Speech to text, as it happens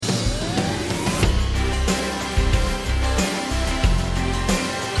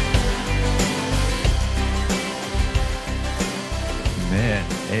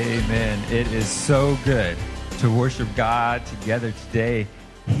It is so good to worship God together today.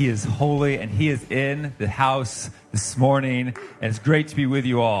 He is holy, and He is in the house this morning, and it's great to be with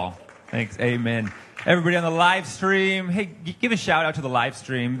you all. Thanks. Amen. Everybody on the live stream, hey, give a shout out to the live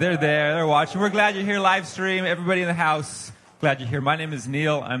stream. They're there. They're watching. We're glad you're here, live stream. Everybody in the house, glad you're here. My name is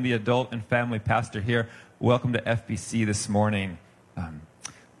Neil. I'm the adult and family pastor here. Welcome to FBC this morning.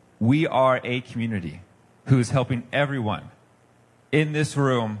 We are a community who is helping everyone in this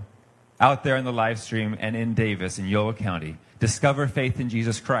room, out there in the live stream, and in Davis, in Iowa County, discover faith in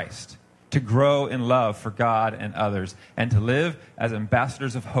Jesus Christ, to grow in love for God and others, and to live as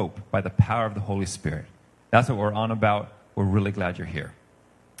ambassadors of hope by the power of the Holy Spirit. That's what we're on about. We're really glad you're here.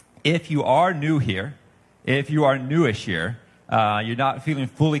 If you are new here, if you are newish here, you're not feeling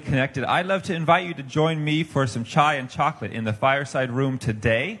fully connected, I'd love to invite you to join me for some chai and chocolate in the fireside room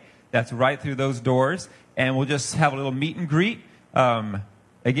today. That's right through those doors, and we'll just have a little meet and greet.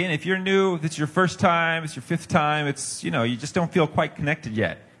 Again, if you're new, if it's your first time, it's your fifth time, it's, you just don't feel quite connected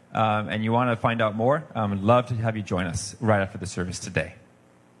yet, and you want to find out more, I'd love to have you join us right after the service today.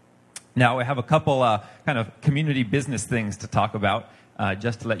 Now, we have a couple kind of community business things to talk about,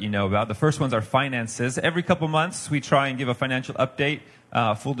 just to let you know about. The first one's our finances. Every couple months, we try and give a financial update,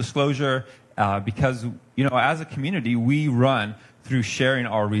 full disclosure, because, as a community, we run through sharing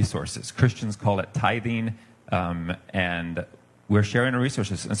our resources. Christians call it tithing, and we're sharing our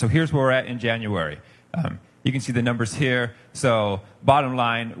resources. And so here's where we're at in January. You can see the numbers here. So bottom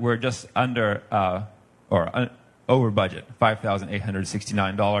line, we're just under over budget,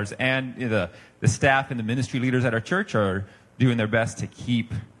 $5,869. And the staff and the ministry leaders at our church are doing their best to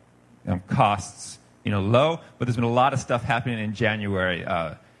keep costs low. But there's been a lot of stuff happening in January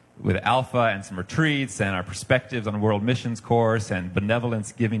with Alpha and some retreats and our perspectives on World Missions Course and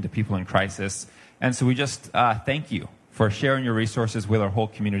benevolence giving to people in crisis. And so we just thank you for sharing your resources with our whole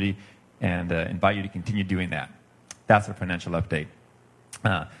community, and invite you to continue doing that. That's our financial update.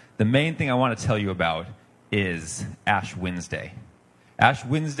 The main thing I want to tell you about is Ash Wednesday. Ash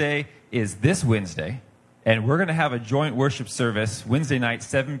Wednesday is this Wednesday, and we're going to have a joint worship service Wednesday night,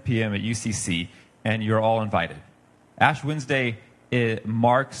 7 p.m. at UCC, and you're all invited. Ash Wednesday, it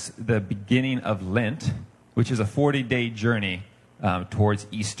marks the beginning of Lent, which is a 40-day journey towards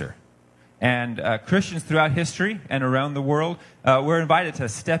Easter. And Christians throughout history and around the world, we're invited to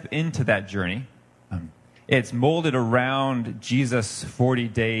step into that journey. It's molded around Jesus' 40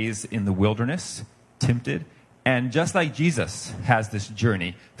 days in the wilderness, tempted. And just like Jesus has this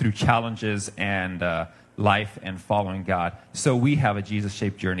journey through challenges and life and following God, so we have a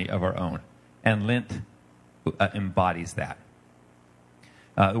Jesus-shaped journey of our own. And Lent embodies that.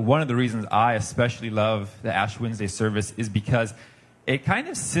 One of the reasons I especially love the Ash Wednesday service is because it kind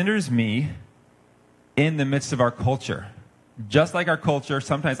of centers me in the midst of our culture. Just like our culture,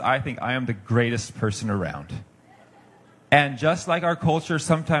 sometimes I think I am the greatest person around. And just like our culture,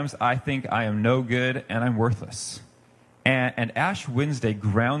 sometimes I think I am no good and I'm worthless. And Ash Wednesday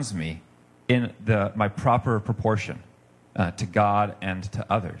grounds me in my proper proportion to God and to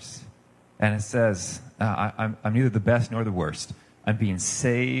others. And it says, I'm neither the best nor the worst. I'm being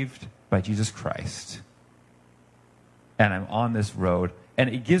saved by Jesus Christ. And I'm on this road. And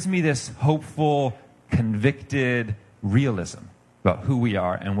it gives me this hopeful, convicted realism about who we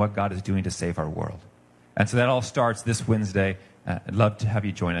are and what God is doing to save our world. And so that all starts this Wednesday. I'd love to have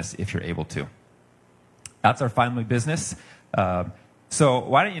you join us if you're able to. That's our family business. So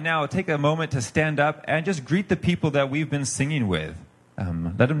why don't you now take a moment to stand up and just greet the people that we've been singing with.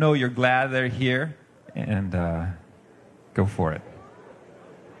 Let them know you're glad they're here, and go for it.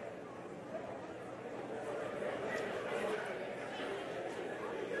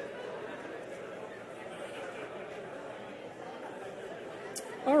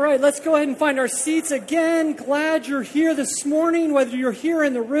 All right, let's go ahead and find our seats again. Glad you're here this morning, whether you're here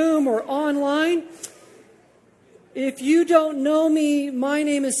in the room or online. If you don't know me, my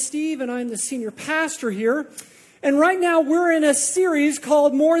name is Steve, and I'm the senior pastor here. And right now, we're in a series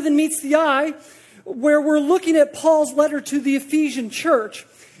called More Than Meets the Eye, where we're looking at Paul's letter to the Ephesian church.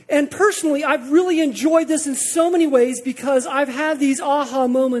 And personally, I've really enjoyed this in so many ways because I've had these aha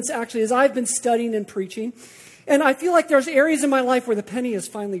moments, actually, as I've been studying and preaching. And I feel like there's areas in my life where the penny has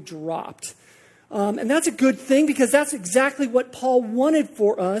finally dropped. And that's a good thing because that's exactly what Paul wanted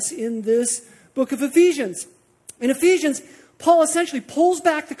for us in this book of Ephesians. In Ephesians, Paul essentially pulls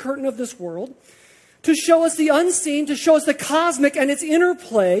back the curtain of this world to show us the unseen, to show us the cosmic and its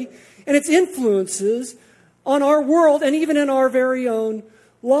interplay and its influences on our world and even in our very own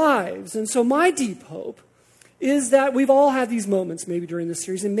lives. And so my deep hope is that we've all had these moments maybe during this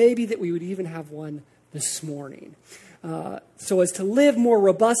series, and maybe that we would even have one this morning. so as to live more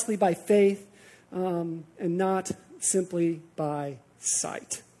robustly by faith and not simply by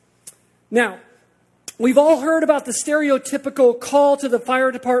sight. Now, we've all heard about the stereotypical call to the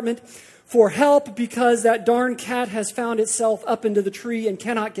fire department for help because that darn cat has found itself up into the tree and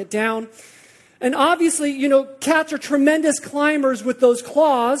cannot get down. And obviously, cats are tremendous climbers with those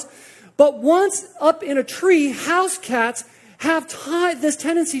claws. But once up in a tree, house cats have this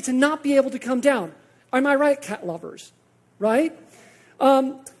tendency to not be able to come down. Am I right, cat lovers? Right?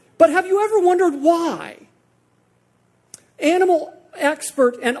 But have you ever wondered why? Animal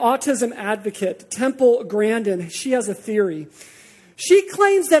expert and autism advocate Temple Grandin, she has a theory. She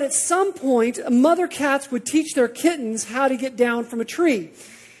claims that at some point, mother cats would teach their kittens how to get down from a tree.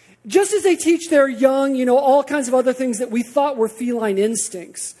 Just as they teach their young, all kinds of other things that we thought were feline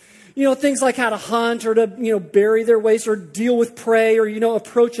instincts. Things like how to hunt or to, bury their waste or deal with prey or,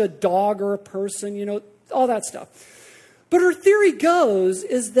 approach a dog or a person, all that stuff. But her theory goes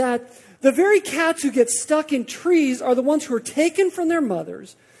is that the very cats who get stuck in trees are the ones who are taken from their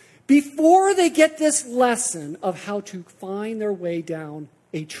mothers before they get this lesson of how to find their way down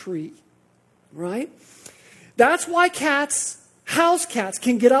a tree, right? That's why house cats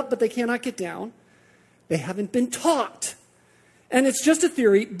can get up, but they cannot get down. They haven't been taught. And it's just a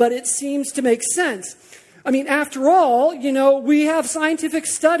theory, but it seems to make sense. I mean, after all, we have scientific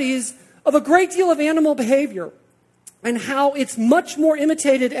studies of a great deal of animal behavior and how it's much more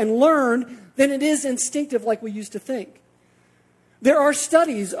imitated and learned than it is instinctive like we used to think. There are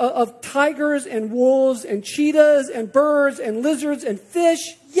studies of tigers and wolves and cheetahs and birds and lizards and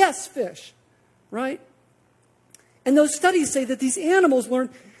fish. Yes, fish, right? And those studies say that these animals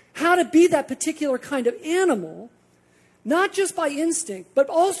learn how to be that particular kind of animal, not just by instinct, but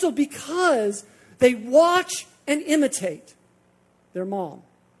also because they watch and imitate their mom,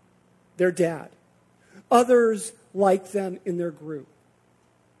 their dad, others like them in their group.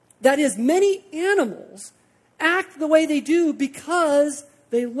 That is, many animals act the way they do because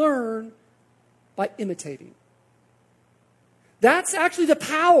they learn by imitating. That's actually the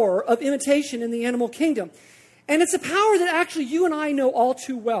power of imitation in the animal kingdom. And it's a power that actually you and I know all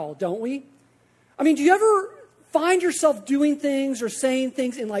too well, don't we? I mean, do you ever find yourself doing things or saying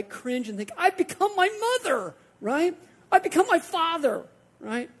things and cringe and think, I've become my mother, right? I've become my father,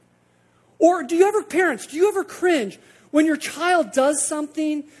 right? Or do you ever cringe when your child does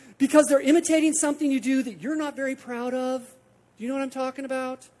something because they're imitating something you do that you're not very proud of? Do you know what I'm talking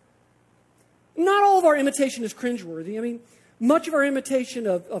about? Not all of our imitation is cringeworthy. I mean, much of our imitation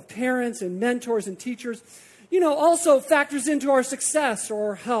of parents and mentors and teachers, also factors into our success or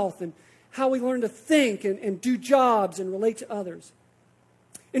our health and how we learn to think and do jobs and relate to others.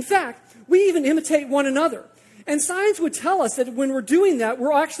 In fact, we even imitate one another. And science would tell us that when we're doing that,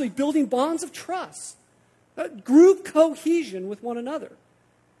 we're actually building bonds of trust, group cohesion with one another.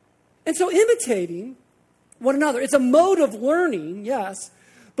 And so imitating one another, it's a mode of learning, yes,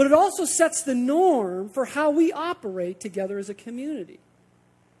 but it also sets the norm for how we operate together as a community.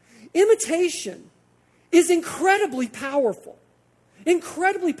 Imitation is incredibly powerful,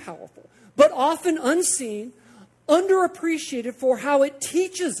 but often unseen, underappreciated for how it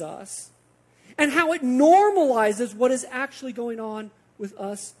teaches us and how it normalizes what is actually going on with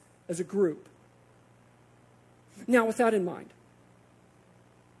us as a group. Now, with that in mind,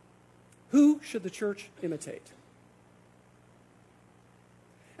 who should the church imitate?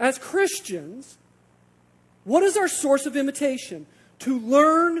 As Christians, what is our source of imitation? To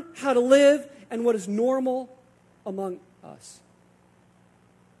learn how to live and what is normal among us.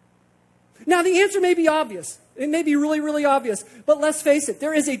 Now, the answer may be obvious. It may be really, really obvious. But let's face it,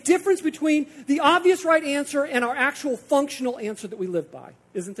 there is a difference between the obvious right answer and our actual functional answer that we live by,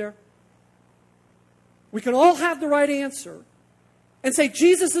 isn't there? We can all have the right answer and say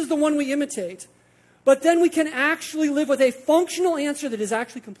Jesus is the one we imitate, but then we can actually live with a functional answer that is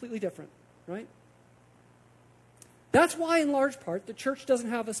actually completely different, right? That's why, in large part, the church doesn't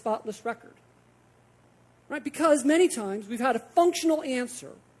have a spotless record, right? Because many times we've had a functional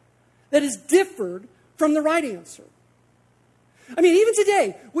answer that is differed from the right answer. I mean, even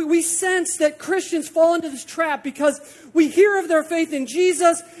today, we sense that Christians fall into this trap because we hear of their faith in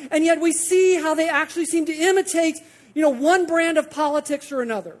Jesus, and yet we see how they actually seem to imitate, one brand of politics or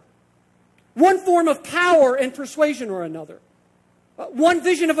another, one form of power and persuasion or another, one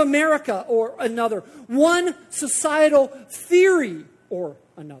vision of America or another, one societal theory or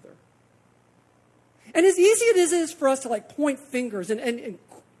another. And as easy as it is for us to point fingers, and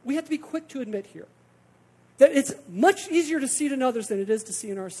we have to be quick to admit here that it's much easier to see it in others than it is to see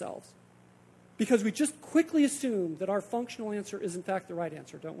in ourselves. Because we just quickly assume that our functional answer is in fact the right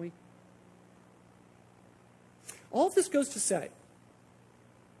answer, don't we? All of this goes to say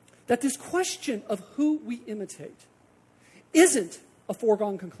that this question of who we imitate isn't a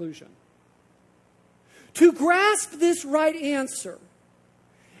foregone conclusion. To grasp this right answer,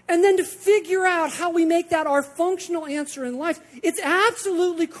 and then to figure out how we make that our functional answer in life, it's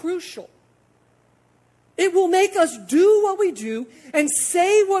absolutely crucial. It will make us do what we do and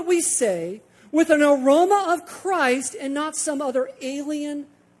say what we say with an aroma of Christ and not some other alien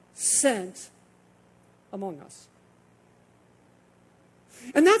scent among us.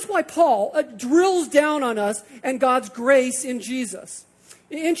 And that's why Paul drills down on us and God's grace in Jesus.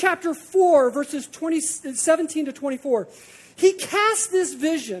 In chapter 4, verses 17 to 24, he casts this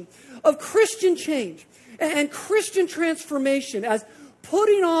vision of Christian change and Christian transformation as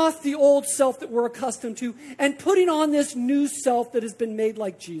putting off the old self that we're accustomed to and putting on this new self that has been made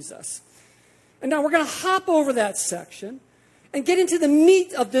like Jesus. And now we're going to hop over that section and get into the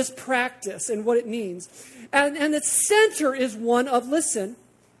meat of this practice and what it means. And the center is one of, listen,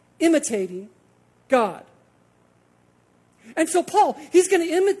 imitating God. And so Paul, he's going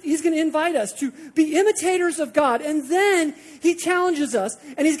to invite us to be imitators of God. And then he challenges us,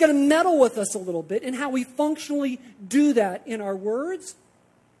 and he's going to meddle with us a little bit in how we functionally do that in our words,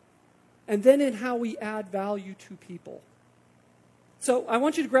 and then in how we add value to people. So I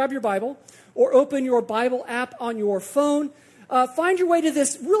want you to grab your Bible or open your Bible app on your phone. Find your way to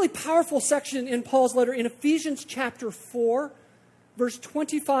this really powerful section in Paul's letter in Ephesians chapter 4, verse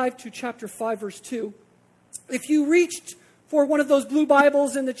 25 to chapter 5, verse 2. If you reached for one of those blue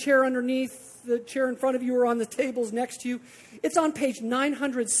Bibles in the chair underneath, the chair in front of you or on the tables next to you, it's on page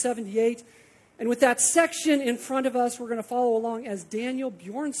 978. And with that section in front of us, we're going to follow along as Daniel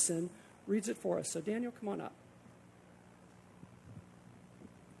Bjornson reads it for us. So Daniel, come on up.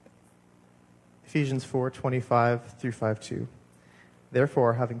 Ephesians 4:25 through 5:2.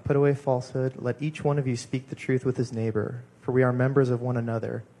 Therefore, having put away falsehood, let each one of you speak the truth with his neighbor, for we are members of one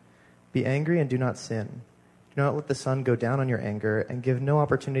another. Be angry and do not sin. Do not let the sun go down on your anger, and give no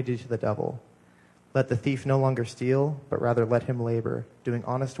opportunity to the devil. Let the thief no longer steal, but rather let him labor, doing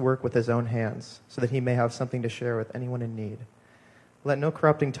honest work with his own hands, so that he may have something to share with anyone in need. Let no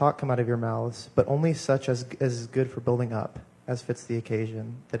corrupting talk come out of your mouths, but only such as is good for building up, as fits the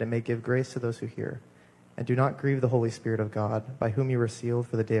occasion, that it may give grace to those who hear. And do not grieve the Holy Spirit of God, by whom you were sealed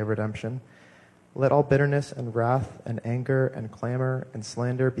for the day of redemption. Let all bitterness and wrath and anger and clamor and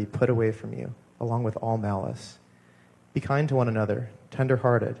slander be put away from you, along with all malice. Be kind to one another,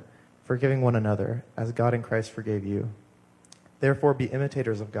 tender-hearted, forgiving one another, as God in Christ forgave you. Therefore be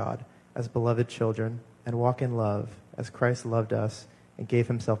imitators of God, as beloved children, and walk in love, as Christ loved us and gave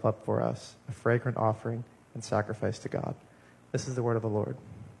himself up for us, a fragrant offering and sacrifice to God. This is the word of the Lord.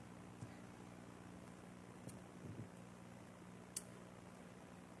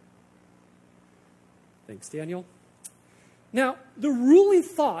 Thanks, Daniel. Now, the ruling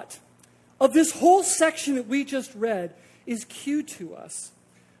thought of this whole section that we just read is cued to us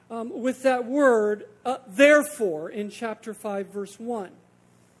with that word, therefore, in chapter 5, verse 1.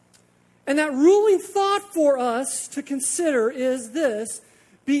 And that ruling thought for us to consider is this: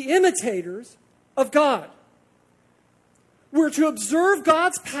 be imitators of God. We're to observe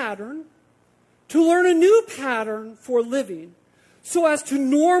God's pattern, to learn a new pattern for living, so as to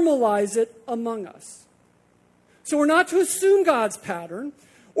normalize it among us. So we're not to assume God's pattern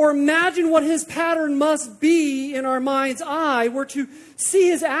or imagine what his pattern must be in our mind's eye. We're to see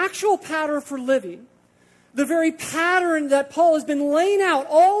his actual pattern for living, the very pattern that Paul has been laying out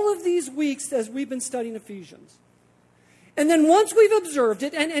all of these weeks as we've been studying Ephesians. And then once we've observed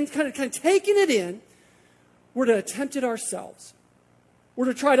it and kind of taken it in, we're to attempt it ourselves. We're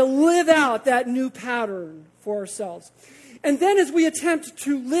to try to live out that new pattern for ourselves. And then as we attempt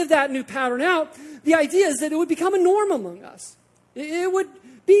to live that new pattern out, the idea is that it would become a norm among us. It would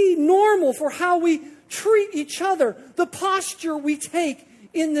be normal for how we treat each other, the posture we take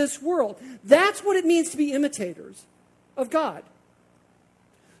in this world. That's what it means to be imitators of God.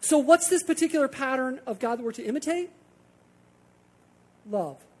 So what's this particular pattern of God that we're to imitate?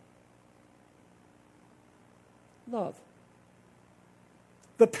 Love. Love.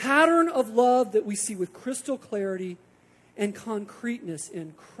 The pattern of love that we see with crystal clarity and concreteness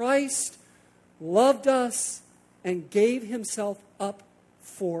in Christ loved us and gave himself up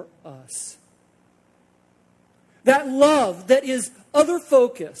for us. That love that is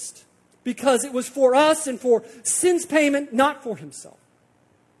other-focused because it was for us and for sin's payment, not for himself.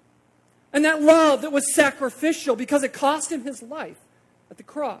 And that love that was sacrificial because it cost him his life at the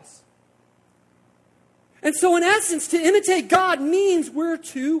cross. And so in essence, to imitate God means we're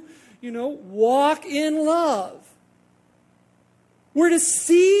to, walk in love. We're to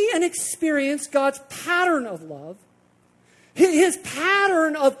see and experience God's pattern of love, His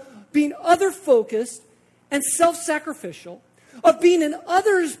pattern of being other-focused and self-sacrificial, of being in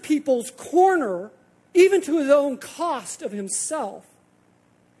other people's corner, even to His own cost of Himself.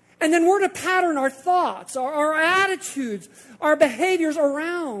 And then we're to pattern our thoughts, our attitudes, our behaviors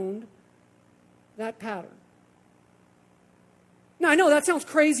around that pattern. Now, I know that sounds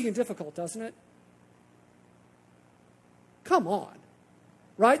crazy and difficult, doesn't it? Come on,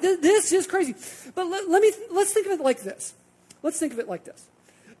 right? This is crazy. But let's think of it like this. Let's think of it like this.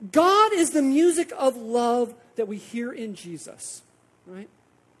 God is the music of love that we hear in Jesus, right?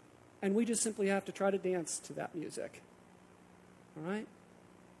 And we just simply have to try to dance to that music, all right?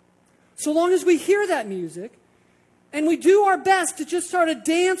 So long as we hear that music and we do our best to just start to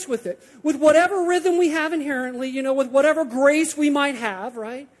dance with it, with whatever rhythm we have inherently, with whatever grace we might have,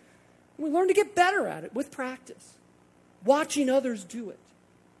 right? We learn to get better at it with practice, watching others do it.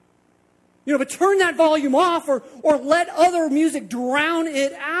 But turn that volume off or let other music drown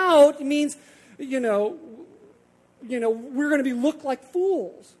it out means, we're going to be looked like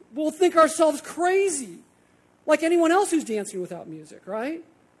fools. We'll think ourselves crazy, like anyone else who's dancing without music, right?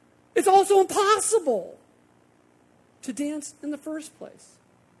 It's also impossible to dance in the first place.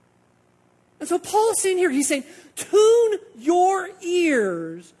 And so Paul is saying here, he's saying, tune your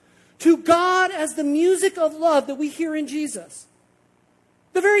ears to God as the music of love that we hear in Jesus.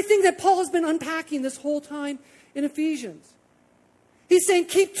 The very thing that Paul has been unpacking this whole time in Ephesians. He's saying,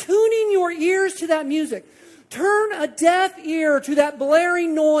 keep tuning your ears to that music. Turn a deaf ear to that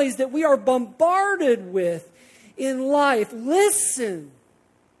blaring noise that we are bombarded with in life. Listen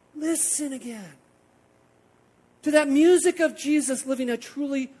again to that music of Jesus living a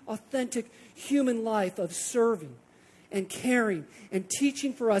truly authentic human life of serving and caring and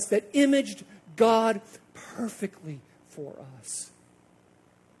teaching for us that imaged God perfectly for us.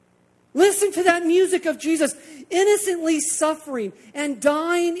 Listen to that music of Jesus innocently suffering and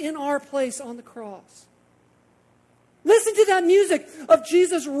dying in our place on the cross. Listen to that music of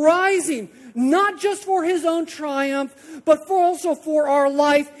Jesus rising, not just for His own triumph, but also for our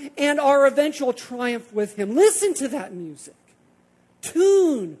life and our eventual triumph with Him. Listen to that music.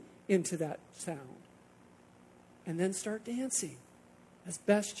 Tune into that sound. And then start dancing as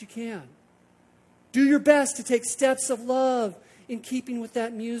best you can. Do your best to take steps of love in keeping with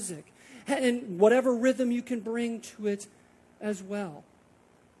that music. And whatever rhythm you can bring to it as well.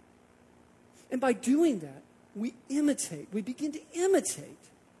 And by doing that, we begin to imitate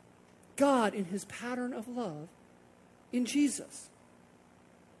God in His pattern of love in Jesus.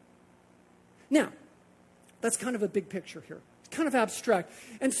 Now, that's kind of a big picture here. It's kind of abstract.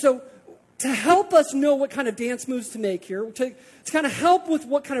 And so, to help us know what kind of dance moves to make here, to kind of help with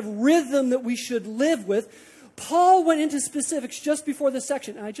what kind of rhythm that we should live with, Paul went into specifics just before this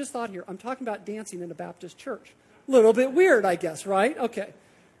section. And I just thought here, I'm talking about dancing in a Baptist church. A little bit weird, I guess, right? Okay.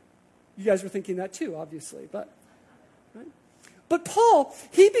 You guys were thinking that too, obviously. But Paul,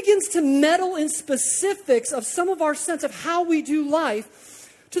 he begins to meddle in specifics of some of our sense of how we do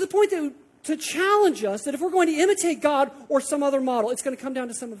life to the point that to challenge us that if we're going to imitate God or some other model, it's going to come down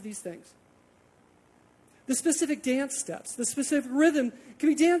to some of these things. The specific dance steps, the specific rhythm,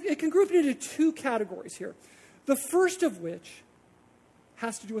 it can group it into two categories here. The first of which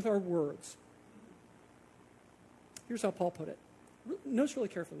has to do with our words. Here's how Paul put it. Notice really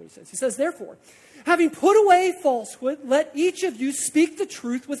carefully what he says. He says, therefore, having put away falsehood, let each of you speak the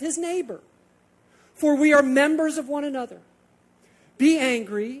truth with his neighbor. For we are members of one another. Be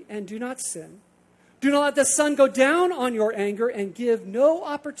angry and do not sin. Do not let the sun go down on your anger and give no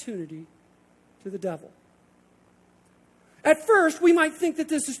opportunity to the devil. At first, we might think that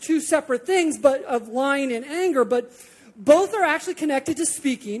this is two separate things, but of lying and anger, but both are actually connected to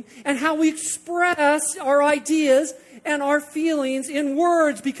speaking and how we express our ideas and our feelings in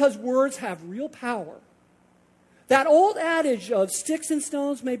words, because words have real power. That old adage of sticks and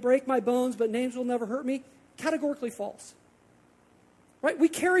stones may break my bones, but names will never hurt me, categorically false. Right? We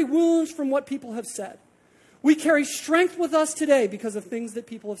carry wounds from what people have said. We carry strength with us today because of things that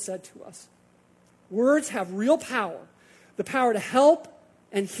people have said to us. Words have real power. The power to help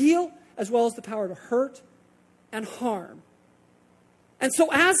and heal, as well as the power to hurt and harm. And so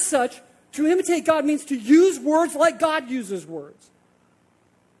as such, to imitate God means to use words like God uses words.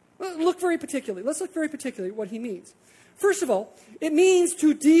 Let's look very particularly at what he means. First of all, it means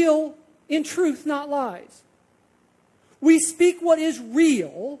to deal in truth, not lies. We speak what is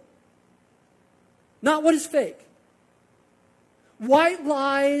real, not what is fake. White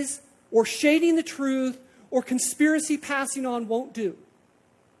lies or shading the truth or conspiracy passing on won't do.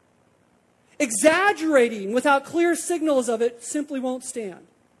 Exaggerating without clear signals of it simply won't stand.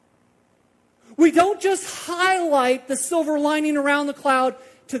 We don't just highlight the silver lining around the cloud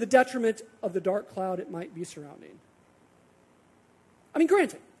to the detriment of the dark cloud it might be surrounding. I mean,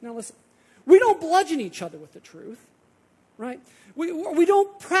 granted, now listen, we don't bludgeon each other with the truth, right? We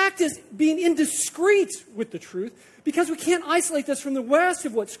don't practice being indiscreet with the truth because we can't isolate this from the rest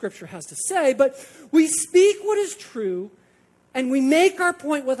of what Scripture has to say, but we speak what is true and we make our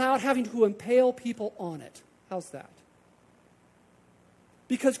point without having to impale people on it. How's that?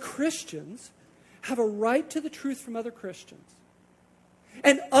 Because Christians have a right to the truth from other Christians.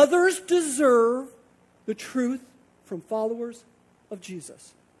 And others deserve the truth from followers of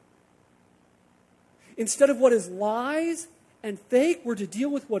Jesus. Instead of what is lies and fake, we're to deal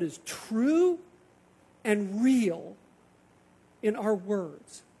with what is true and real in our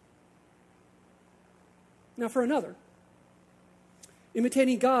words. Now, for another,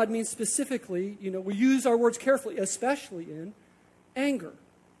 imitating God means specifically, we use our words carefully, especially in anger.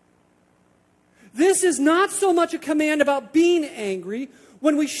 This is not so much a command about being angry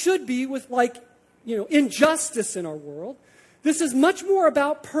when we should be with injustice in our world. This is much more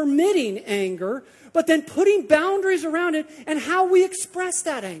about permitting anger, but then putting boundaries around it and how we express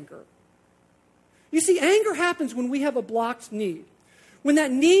that anger. You see, anger happens when we have a blocked need. When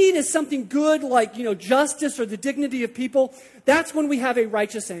that need is something good like, justice or the dignity of people, that's when we have a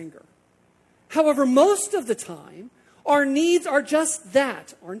righteous anger. However, most of the time, our needs are just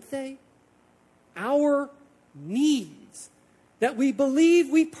that, aren't they? Our needs that we believe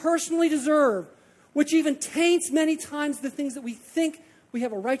we personally deserve, which even taints many times the things that we think we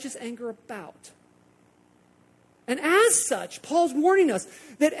have a righteous anger about. And as such, Paul's warning us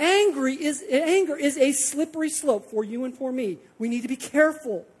that anger is a slippery slope for you and for me. We need to be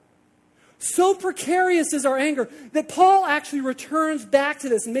careful. So precarious is our anger that Paul actually returns back to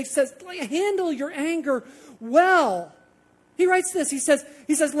this and says, handle your anger well. He writes this, he says,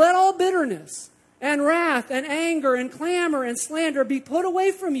 let all bitterness and wrath and anger and clamor and slander be put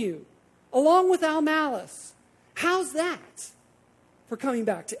away from you, along with all malice. How's that for coming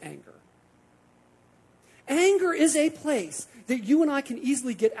back to anger? Anger is a place that you and I can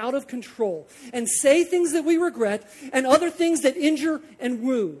easily get out of control and say things that we regret and other things that injure and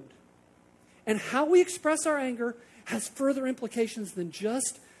wound. And how we express our anger has further implications than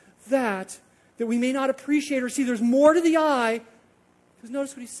just that we may not appreciate or see. There's more to the eye. Because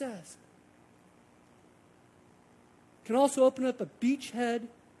notice what he says. It can also open up a beachhead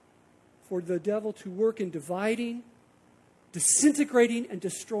for the devil to work in dividing, disintegrating, and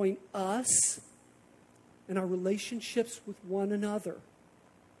destroying us and our relationships with one another.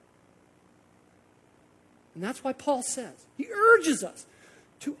 And that's why Paul says, he urges us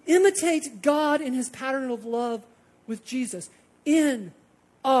to imitate God in his pattern of love with Jesus in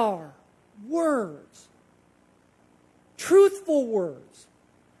our words. Truthful words.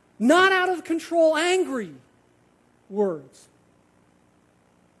 Not out of control, angry words.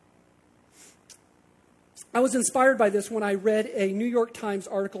 I was inspired by this when I read a New York Times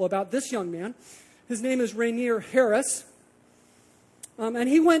article about this young man. His name is Rainier Harris. And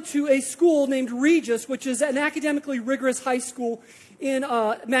he went to a school named Regis, which is an academically rigorous high school in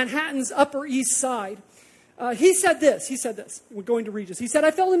Manhattan's Upper East Side. He said this, we're going to Regis. He said,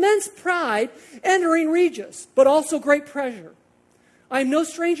 I felt immense pride entering Regis, but also great pleasure. I am no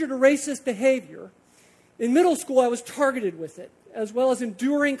stranger to racist behavior. In middle school, I was targeted with it, as well as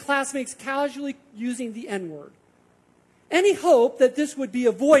enduring classmates casually using the N-word. Any hope that this would be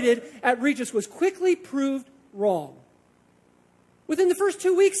avoided at Regis was quickly proved wrong. Within the first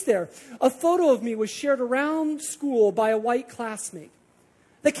 2 weeks there, a photo of me was shared around school by a white classmate.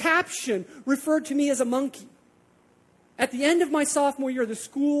 The caption referred to me as a monkey. At the end of my sophomore year, the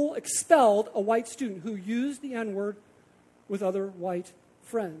school expelled a white student who used the N-word with other white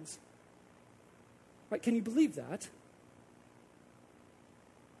friends. Right? Can you believe that?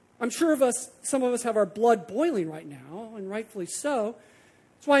 I'm sure some of us have our blood boiling right now, and rightfully so.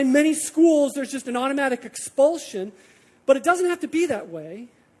 That's why in many schools there's just an automatic expulsion, but it doesn't have to be that way.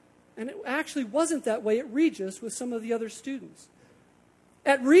 And it actually wasn't that way at Regis with some of the other students.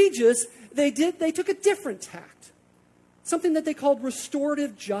 At Regis, they took a different tact, something that they called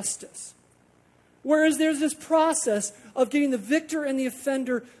restorative justice. Whereas there's this process of getting the victor and the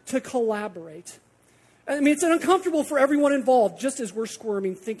offender to collaborate. I mean, it's uncomfortable for everyone involved, just as we're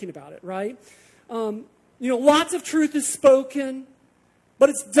squirming thinking about it, right? Lots of truth is spoken, but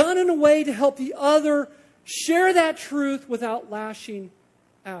it's done in a way to help the other share that truth without lashing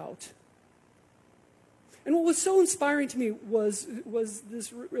out. And what was so inspiring to me was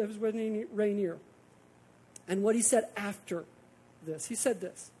Rainier. And what he said after this. He said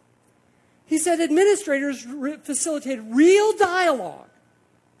this. He said administrators facilitated real dialogue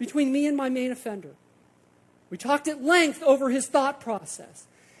between me and my main offender. We talked at length over his thought process.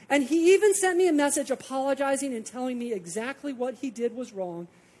 And he even sent me a message apologizing and telling me exactly what he did was wrong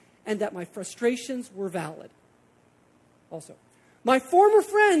and that my frustrations were valid. Also, my former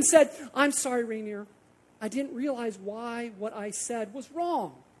friend said, "I'm sorry, Rainier. I didn't realize why what I said was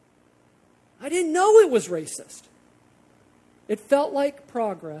wrong. I didn't know it was racist." It felt like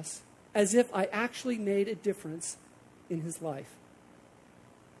progress, as if I actually made a difference in his life.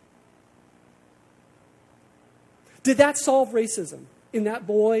 Did that solve racism in that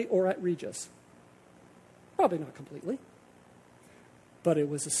boy or at Regis? Probably not completely. But it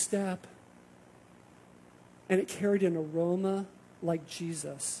was a step. And it carried an aroma like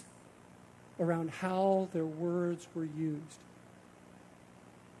Jesus around how their words were used.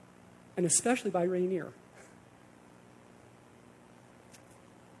 And especially by Rainier.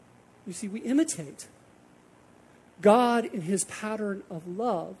 You see, we imitate God in his pattern of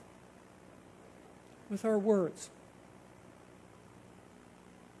love with our words.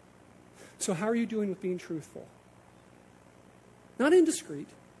 So how are you doing with being truthful? Not indiscreet,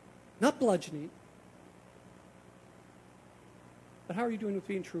 not bludgeoning, but how are you doing with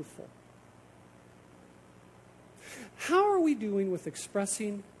being truthful? How are we doing with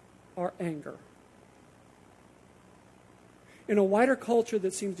expressing our anger? In a wider culture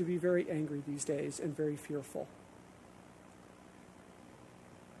that seems to be very angry these days and very fearful.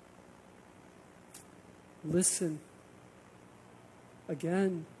 Listen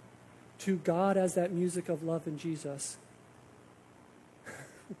again to God as that music of love in Jesus.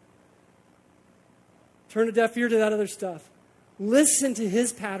 Turn a deaf ear to that other stuff. Listen to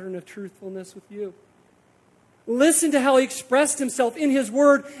his pattern of truthfulness with you. Listen to how he expressed himself in his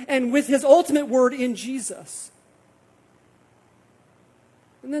word and with his ultimate word in Jesus.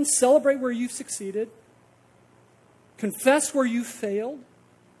 And then celebrate where you've succeeded. Confess where you failed.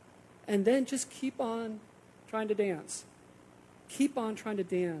 And then just keep on trying to dance. Keep on trying to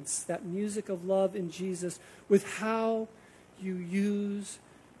dance that music of love in Jesus with how you use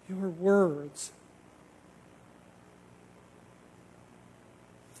your words.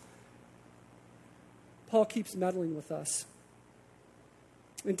 Paul keeps meddling with us.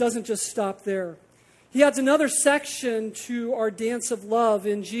 It doesn't just stop there. He adds another section to our dance of love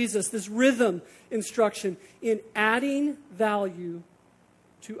in Jesus, this rhythm instruction in adding value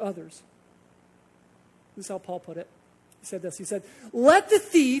to others. This is how Paul put it. He said this. He said, "Let the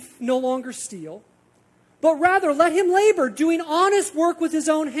thief no longer steal, but rather let him labor, doing honest work with his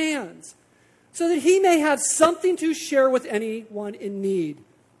own hands, so that he may have something to share with anyone in need.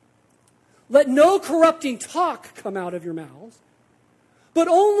 Let no corrupting talk come out of your mouths, but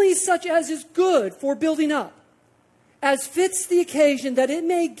only such as is good for building up, as fits the occasion, that it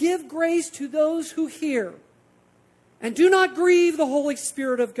may give grace to those who hear. And do not grieve the Holy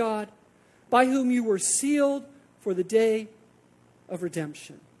Spirit of God, by whom you were sealed for the day of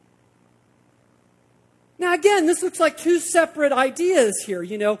redemption." Now again, this looks like two separate ideas here,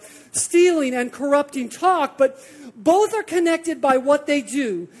 stealing and corrupting talk, but both are connected by what they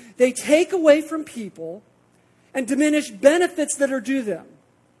do. They take away from people and diminish benefits that are due them.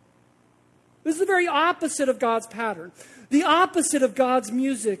 This is the very opposite of God's pattern, the opposite of God's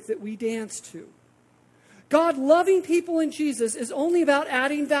music that we dance to. God loving people in Jesus is only about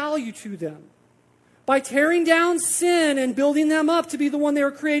adding value to them by tearing down sin and building them up to be the one they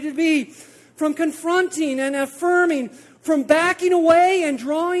were created to be, from confronting and affirming, from backing away and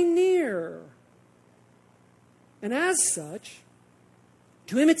drawing near. And as such,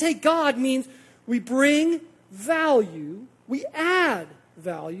 to imitate God means we bring value, we add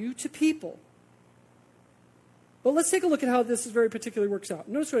value to people. But let's take a look at how this very particularly works out.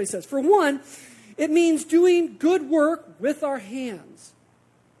 Notice what he says. For one, it means doing good work with our hands.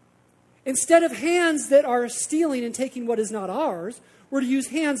 Instead of hands that are stealing and taking what is not ours, we're to use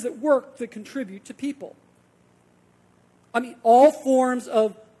hands that work, that contribute to people. All forms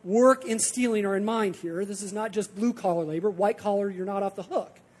of work and stealing are in mind here. This is not just blue-collar labor. White-collar, you're not off the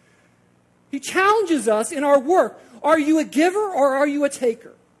hook. He challenges us in our work. Are you a giver or are you a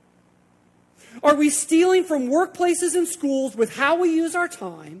taker? Are we stealing from workplaces and schools with how we use our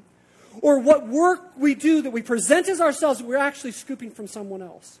time? Or what work we do that we present as ourselves, we're actually scooping from someone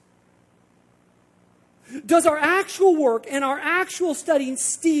else? Does our actual work and our actual studying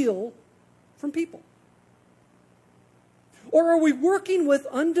steal from people? Or are we working with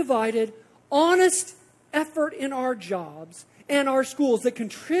undivided, honest effort in our jobs and our schools that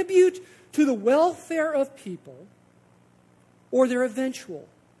contribute to the welfare of people or their eventual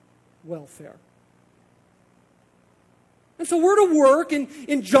welfare? And so we're to work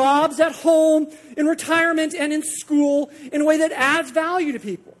in jobs, at home, in retirement, and in school in a way that adds value to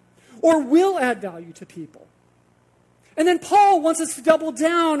people or will add value to people. And then Paul wants us to double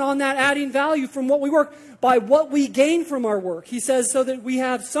down on that adding value from what we work by what we gain from our work. He says so that we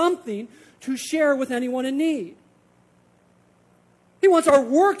have something to share with anyone in need. He wants our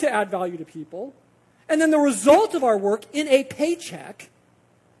work to add value to people, and then the result of our work in a paycheck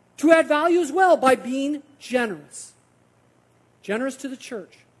to add value as well by being generous. Generous to the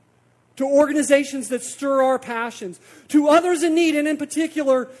church, to organizations that stir our passions, to others in need, and in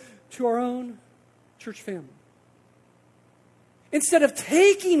particular, to our own church family. Instead of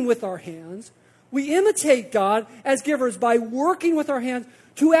taking with our hands, we imitate God as givers by working with our hands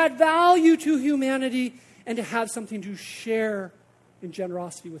to add value to humanity and to have something to share in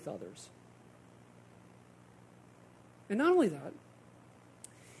generosity with others. And not only that,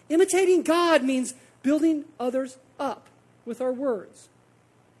 imitating God means building others up with our words.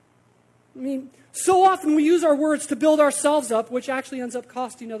 I mean, so often we use our words to build ourselves up, which actually ends up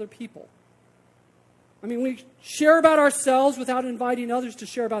costing other people. I mean, we share about ourselves without inviting others to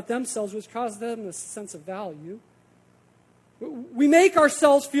share about themselves, which causes them a sense of value. We make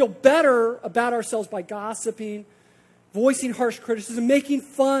ourselves feel better about ourselves by gossiping, voicing harsh criticism, making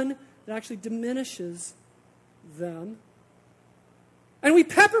fun that actually diminishes them. And we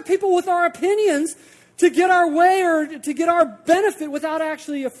pepper people with our opinions to get our way or to get our benefit without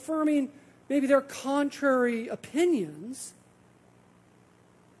actually affirming maybe their contrary opinions.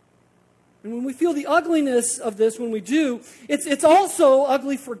 And when we feel the ugliness of this, when we do, it's also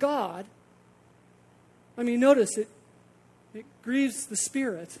ugly for God. I mean, notice it grieves the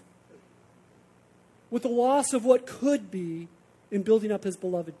Spirit with the loss of what could be in building up His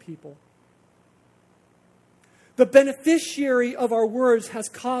beloved people. The beneficiary of our words has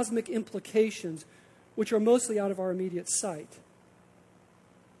cosmic implications, which are mostly out of our immediate sight.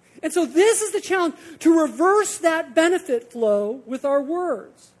 And so this is the challenge, to reverse that benefit flow with our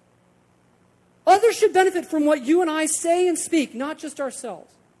words. Others should benefit from what you and I say and speak, not just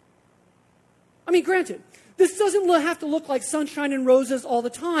ourselves. I mean, granted, this doesn't have to look like sunshine and roses all the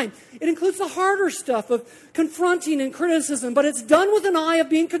time. It includes the harder stuff of confronting and criticism, but it's done with an eye of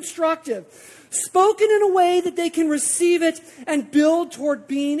being constructive, spoken in a way that they can receive it and build toward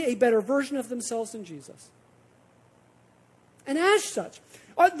being a better version of themselves in Jesus. And as such,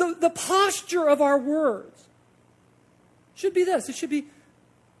 the posture of our words should be this. It should be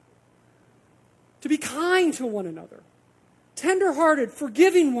to be kind to one another, tender-hearted,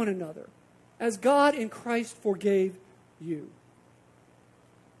 forgiving one another, as God in Christ forgave you.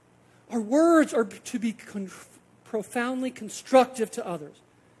 Our words are to be profoundly constructive to others.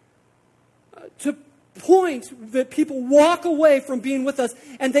 To point that people walk away from being with us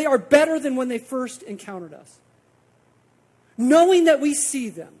and they are better than when they first encountered us. Knowing that we see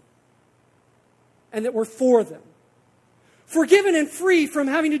them and that we're for them. Forgiven and free from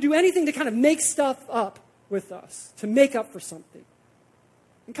having to do anything to kind of make stuff up with us, to make up for something.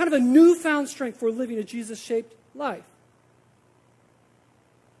 And kind of a newfound strength for living a Jesus-shaped life.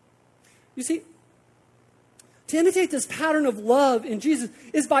 You see, to imitate this pattern of love in Jesus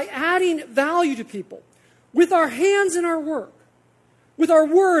is by adding value to people with our hands in our work, with our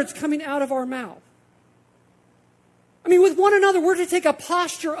words coming out of our mouth. I mean, with one another, we're to take a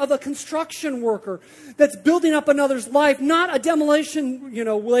posture of a construction worker that's building up another's life, not a demolition,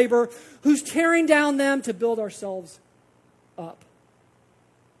 laborer who's tearing down them to build ourselves up.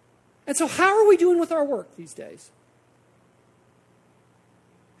 And so how are we doing with our work these days?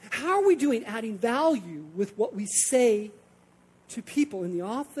 How are we doing adding value with what we say to people in the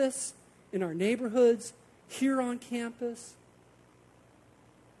office, in our neighborhoods, here on campus?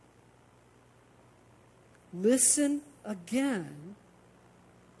 Listen again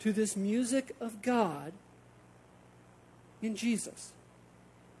to this music of God in Jesus.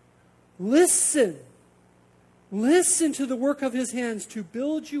 Listen to the work of His hands to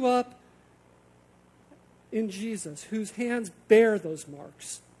build you up in Jesus, whose hands bear those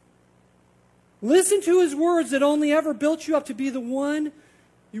marks. Listen to His words that only ever built you up to be the one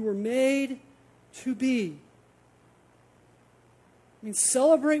you were made to be. I mean,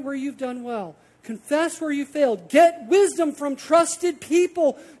 celebrate where you've done well. Confess where you failed. Get wisdom from trusted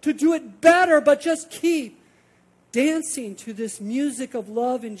people to do it better, but just keep dancing to this music of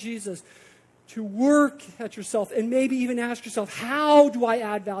love in Jesus. To work at yourself and maybe even ask yourself, how do I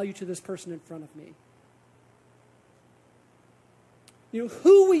add value to this person in front of me?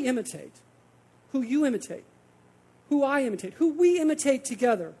 Who we imitate, who you imitate, who I imitate, who we imitate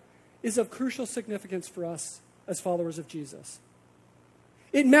together is of crucial significance for us as followers of Jesus.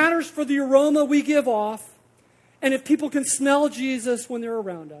 It matters for the aroma we give off, and if people can smell Jesus when they're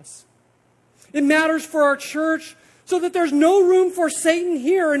around us. It matters for our church so that there's no room for Satan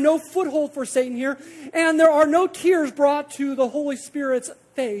here and no foothold for Satan here, and there are no tears brought to the Holy Spirit's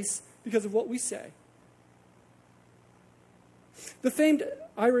face because of what we say. The famed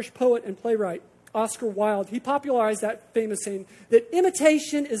Irish poet and playwright Oscar Wilde, he popularized that famous saying that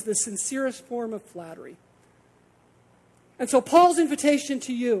imitation is the sincerest form of flattery. And so Paul's invitation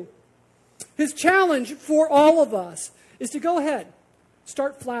to you, his challenge for all of us, is to go ahead,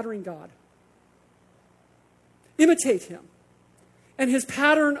 start flattering God. Imitate him and his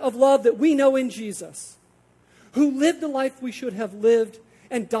pattern of love that we know in Jesus, who lived the life we should have lived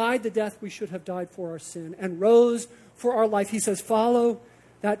and died the death we should have died for our sin and rose for our life. He says, follow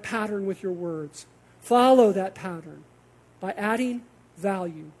that pattern with your words. Follow that pattern by adding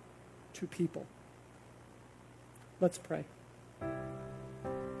value to people. Let's pray.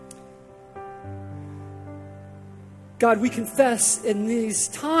 God, we confess in these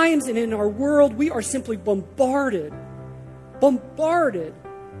times and in our world, we are simply bombarded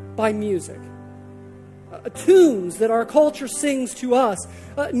by music. Tunes that our culture sings to us,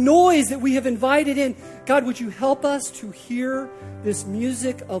 noise that we have invited in. God, would you help us to hear this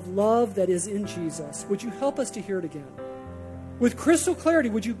music of love that is in Jesus? Would you help us to hear it again? With crystal clarity,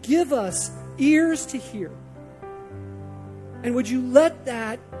 would you give us ears to hear? And would you let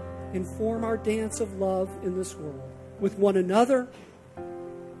that inform our dance of love in this world with one another?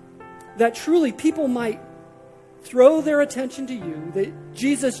 That truly people might throw their attention to you, that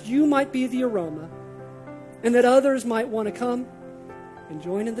Jesus, you might be the aroma, and that others might want to come and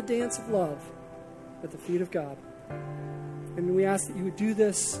join in the dance of love at the feet of God. And we ask that you would do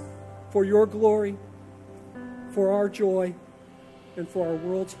this for your glory, for our joy, and for our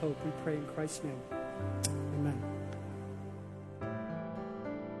world's hope. We pray in Christ's name.